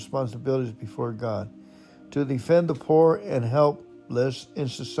fulfill their responsibilities before God, to defend the poor and helpless in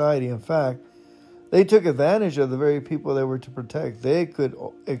society. In fact, they took advantage of the very people they were to protect. They could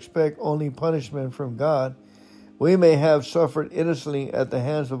expect only punishment from God. We may have suffered innocently at the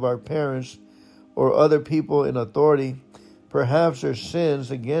hands of our parents or other people in authority. Perhaps their sins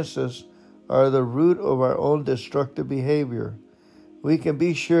against us are the root of our own destructive behavior. We can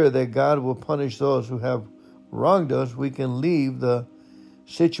be sure that God will punish those who have wronged us. We can leave the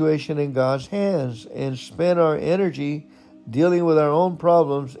situation in God's hands and spend our energy dealing with our own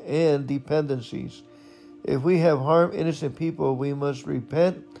problems and dependencies. If we have harmed innocent people, we must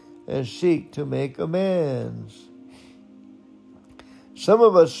repent and seek to make amends. Some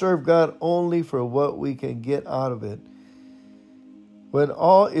of us serve God only for what we can get out of it. When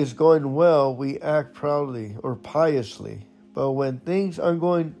all is going well, we act proudly or piously. But when things aren't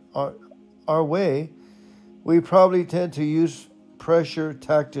going our way, we probably tend to use pressure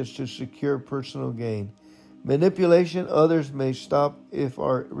tactics to secure personal gain. Manipulation others may stop if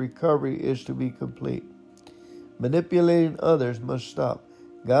our recovery is to be complete. Manipulating others must stop.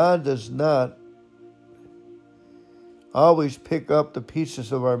 God does not always pick up the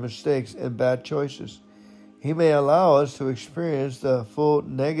pieces of our mistakes and bad choices. He may allow us to experience the full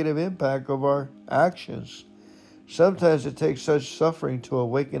negative impact of our actions. Sometimes it takes such suffering to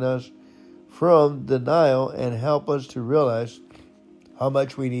awaken us from denial and help us to realize how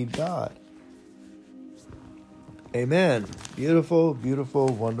much we need God. Amen. Beautiful, beautiful,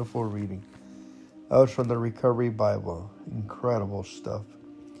 wonderful reading. That was from the Recovery Bible. Incredible stuff.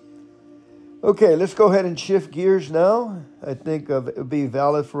 Okay, let's go ahead and shift gears now. I think it would be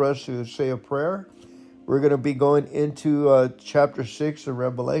valid for us to say a prayer. We're going to be going into chapter 6 of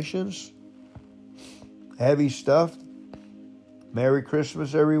Revelations. Heavy stuff. Merry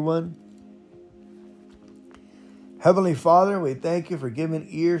Christmas, everyone. Heavenly Father, we thank you for giving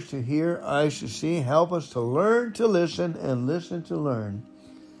ears to hear, eyes to see. Help us to learn to listen and listen to learn.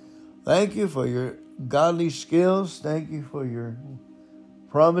 Thank you for your godly skills. Thank you for your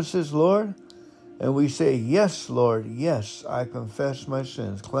promises, Lord. And we say, yes, Lord, yes, I confess my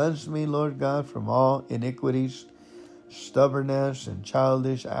sins. Cleanse me, Lord God, from all iniquities, stubbornness, and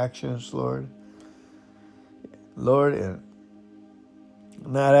childish actions, Lord. Lord, and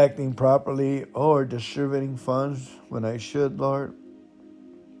not acting properly or distributing funds when I should, Lord.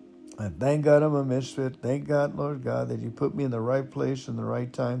 And thank God I'm a misfit. Thank God, Lord God, that you put me in the right place in the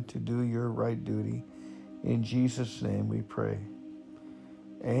right time to do your right duty. In Jesus' name we pray.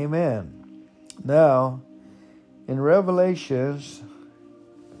 Amen. Now, in Revelations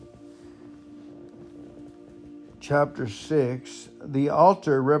chapter 6, the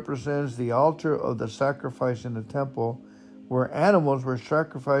altar represents the altar of the sacrifice in the temple, where animals were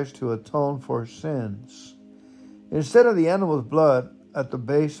sacrificed to atone for sins. Instead of the animal's blood at the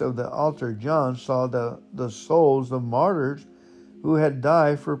base of the altar, John saw the souls of martyrs who had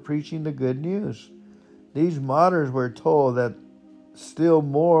died for preaching the good news. These martyrs were told that still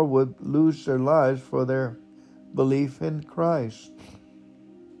more would lose their lives for their belief in Christ.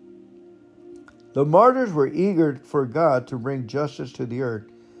 The martyrs were eager for God to bring justice to the earth,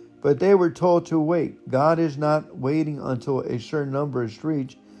 but they were told to wait. God is not waiting until a certain number is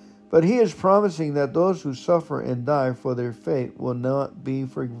reached, but he is promising that those who suffer and die for their faith will not be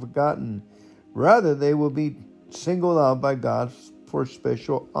forgotten. Rather, they will be singled out by God for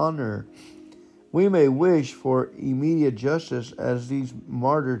special honor. We may wish for immediate justice as these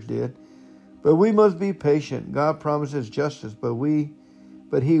martyrs did, but we must be patient. God promises justice,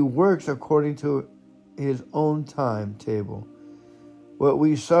 but He works according to His own timetable. What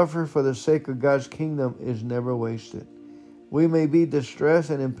we suffer for the sake of God's kingdom is never wasted. We may be distressed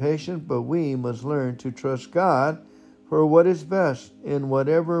and impatient, but we must learn to trust God for what is best in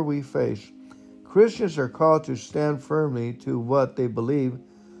whatever we face. Christians are called to stand firmly to what they believe.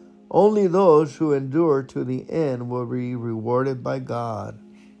 Only those who endure to the end will be rewarded by God.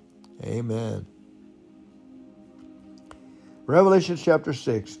 Amen. Revelation chapter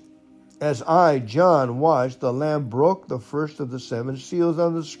 6. As I, John, watched, the Lamb broke the first of the 7 seals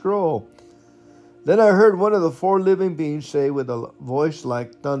on the scroll. Then I heard one of the 4 living beings say with a voice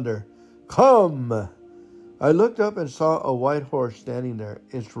like thunder, "Come!" I looked up and saw a white horse standing there.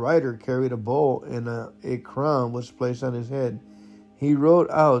 Its rider carried a bowl, and a crown was placed on his head. He rode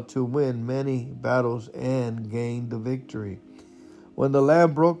out to win many battles and gain the victory. When the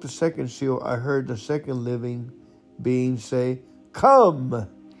Lamb broke the 2nd seal, I heard the 2nd living being say, "Come!"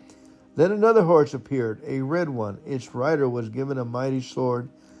 Then another horse appeared, a red one. Its rider was given a mighty sword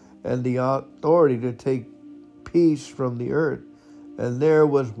and the authority to take peace from the earth. And there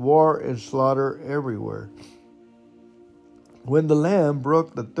was war and slaughter everywhere. When the Lamb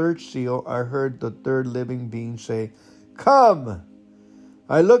broke the 3rd seal, I heard the 3rd living being say, "Come!"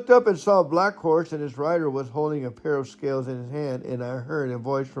 I looked up and saw a black horse, and his rider was holding a pair of scales in his hand, and I heard a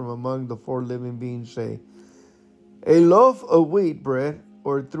voice from among the 4 living beings say, "A loaf of wheat bread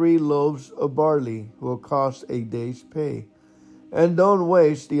or 3 loaves of barley will cost a day's pay, and don't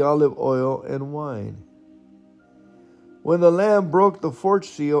waste the olive oil and wine." When the Lamb broke the 4th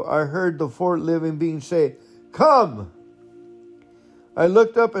seal, I heard the 4th living being say, "Come!" I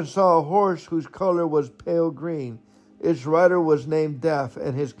looked up and saw a horse whose color was pale green. Its rider was named Death,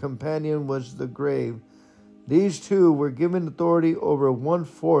 and his companion was the Grave. These 2 were given authority over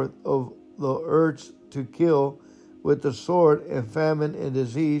 1/4 of the earth to kill with the sword and famine and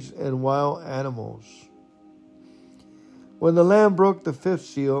disease and wild animals. When the Lamb broke the 5th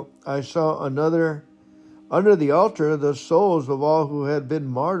seal, I saw under the altar the souls of all who had been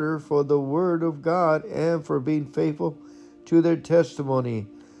martyred for the word of God and for being faithful to their testimony.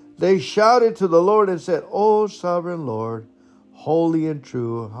 They shouted to the Lord and said, "O sovereign Lord, holy and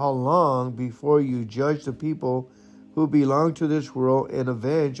true, how long before you judge the people who belong to this world and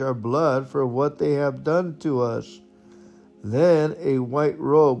avenge our blood for what they have done to us?" Then a white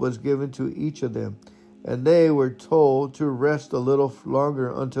robe was given to each of them, and they were told to rest a little longer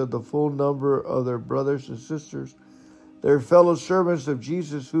until the full number of their brothers and sisters, their fellow servants of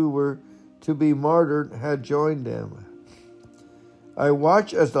Jesus who were to be martyred, had joined them. I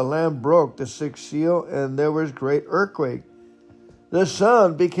watched as the Lamb broke the 6th seal, and there was great earthquake. The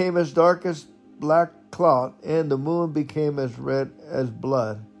sun became as dark as black cloth, and the moon became as red as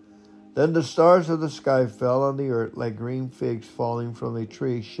blood. Then the stars of the sky fell on the earth like green figs falling from a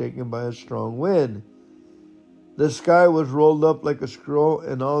tree shaken by a strong wind. The sky was rolled up like a scroll,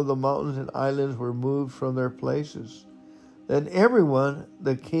 and all the mountains and islands were moved from their places. Then everyone,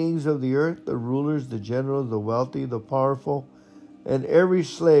 the kings of the earth, the rulers, the generals, the wealthy, the powerful, and every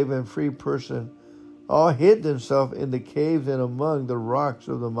slave and free person, all hid themselves in the caves and among the rocks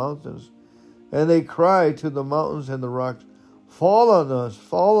of the mountains. And they cried to the mountains and the rocks, fall on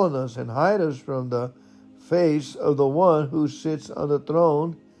us, and hide us from the face of the one who sits on the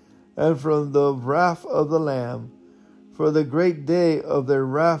throne, and from the wrath of the Lamb. For the great day of their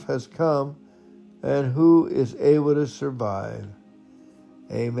wrath has come, and who is able to survive?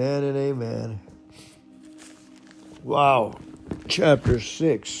 Amen and amen. Wow. Chapter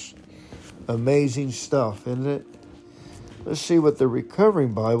 6. Amazing stuff, isn't it? Let's see what the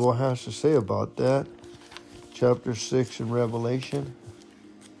Recovering Bible has to say about that. Chapter 6 in Revelation.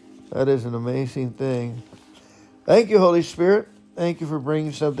 That is an amazing thing. Thank you, Holy Spirit. Thank you for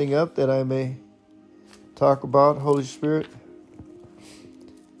bringing something up that I may talk about, Holy Spirit.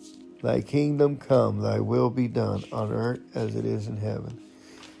 Thy kingdom come, thy will be done on earth as it is in heaven.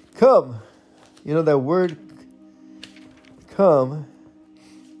 Come. You know that word come.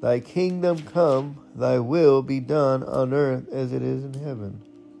 Thy kingdom come, thy will be done on earth as it is in heaven.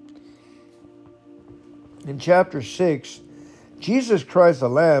 In chapter 6, Jesus Christ the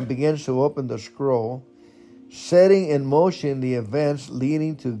Lamb begins to open the scroll, setting in motion the events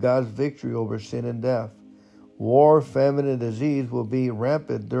leading to God's victory over sin and death. War, famine, and disease will be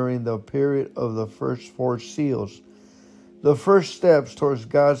rampant during the period of the first 4 seals. The first steps towards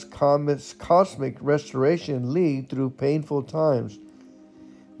God's cosmic restoration lead through painful times.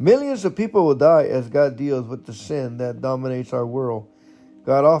 Millions of people will die as God deals with the sin that dominates our world.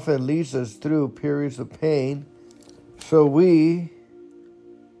 God often leads us through periods of pain, so we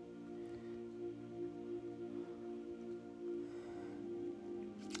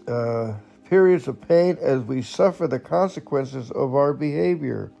periods of pain as we suffer the consequences of our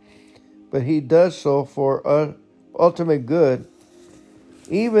behavior. But He does so for our ultimate good,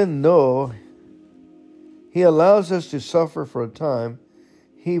 even though He allows us to suffer for a time.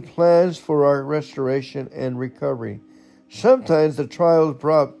 He plans for our restoration and recovery. Sometimes the trials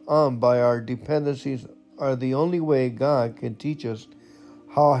brought on by our dependencies are the only way God can teach us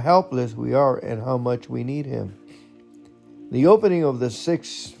how helpless we are and how much we need Him. The opening of the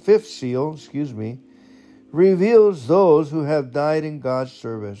fifth seal, reveals those who have died in God's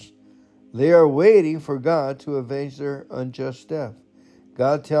service. They are waiting for God to avenge their unjust death.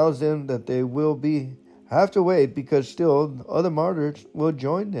 God tells them that they will have to wait because still other martyrs will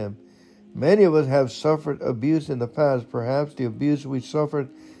join them. Many of us have suffered abuse in the past. Perhaps the abuse we suffered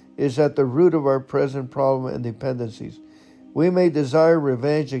is at the root of our present problem and dependencies. We may desire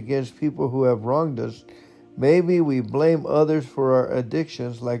revenge against people who have wronged us. Maybe we blame others for our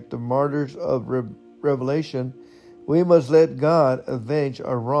addictions like the martyrs of Revelation. We must let God avenge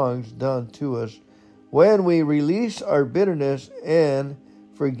our wrongs done to us. When we release our bitterness and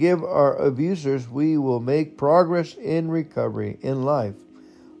forgive our abusers, we will make progress in recovery in life.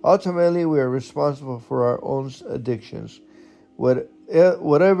 Ultimately, we are responsible for our own addictions,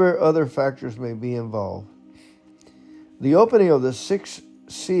 whatever other factors may be involved. The opening of the sixth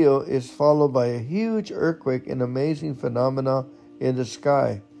seal is followed by a huge earthquake and amazing phenomena in the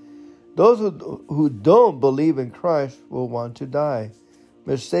sky. Those who don't believe in Christ will want to die,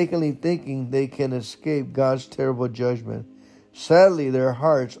 mistakenly thinking they can escape God's terrible judgment. Sadly, their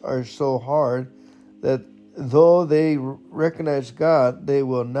hearts are so hard that though they recognize God, they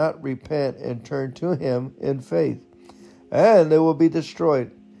will not repent and turn to Him in faith, and they will be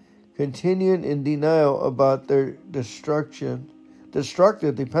destroyed. Continuing in denial about their destructive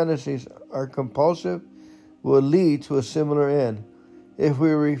dependencies are compulsive will lead to a similar end. If we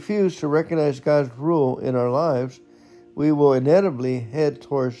refuse to recognize God's rule in our lives, we will inevitably head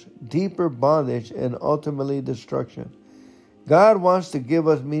towards deeper bondage and ultimately destruction. God wants to give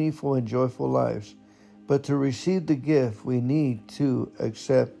us meaningful and joyful lives, but to receive the gift, we need to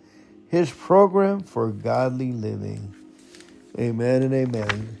accept His program for godly living. Amen and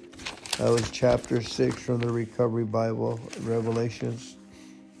amen. That was chapter 6 from the Recovery Bible, Revelations.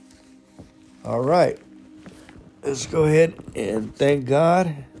 All right. Let's go ahead and thank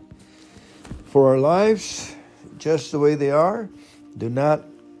God for our lives just the way they are. Do not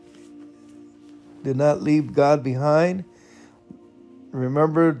leave God behind.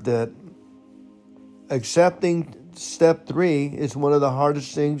 Remember that accepting step 3 is one of the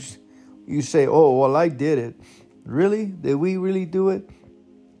hardest things. You say, oh, well, I did it. Really? Did we really do it?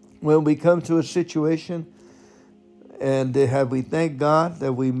 When we come to a situation, and have we thanked God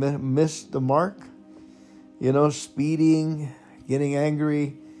that we missed the mark? Speeding, getting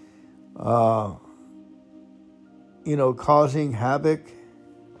angry, causing havoc.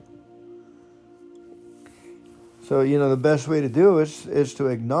 So, the best way to do it is to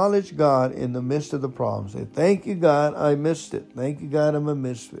acknowledge God in the midst of the problem. Say, thank you, God, I missed it. Thank you, God, I'm a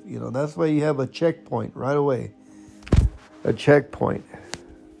misfit. That's why you have a checkpoint right away. A checkpoint.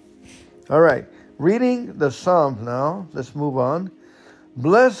 All right. Reading the Psalms now. Let's move on.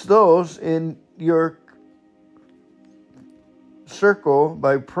 Bless those in your circle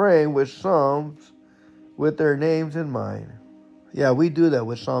by praying with Psalms with their names in mind. Yeah, we do that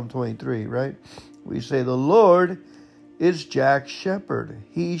with Psalm 23, right? We say, the Lord is Jack's shepherd.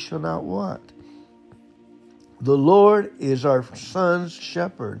 He shall not want. The Lord is our son's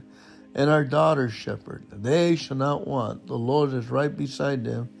shepherd and our daughter's shepherd. They shall not want. The Lord is right beside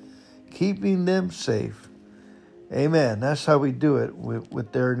them, keeping them safe. Amen. That's how we do it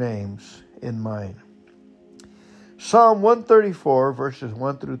with their names in mind. Psalm 134, verses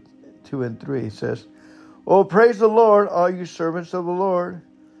 1 through 2 and 3 says, Oh, praise the Lord, all you servants of the Lord,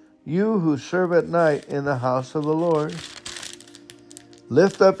 you who serve at night in the house of the Lord.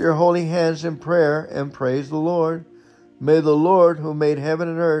 Lift up your holy hands in prayer and praise the Lord. May the Lord, who made heaven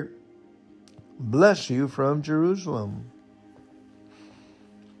and earth, bless you from Jerusalem.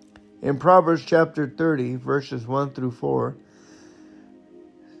 In Proverbs chapter 30, verses 1 through 4,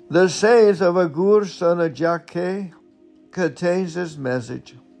 the sayings of Agur, son of Jakeh, contains this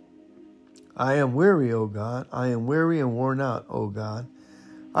message. I am weary, O God. I am weary and worn out, O God.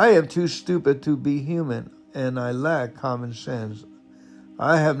 I am too stupid to be human, and I lack common sense.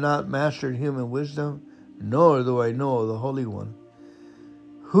 I have not mastered human wisdom, nor do I know the Holy One.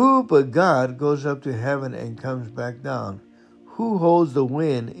 Who but God goes up to heaven and comes back down? Who holds the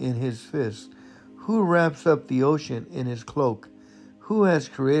wind in his fist? Who wraps up the ocean in his cloak? Who has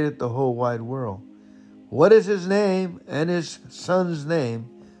created the whole wide world? What is his name and his son's name?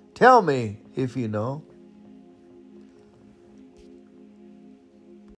 Tell me if you know.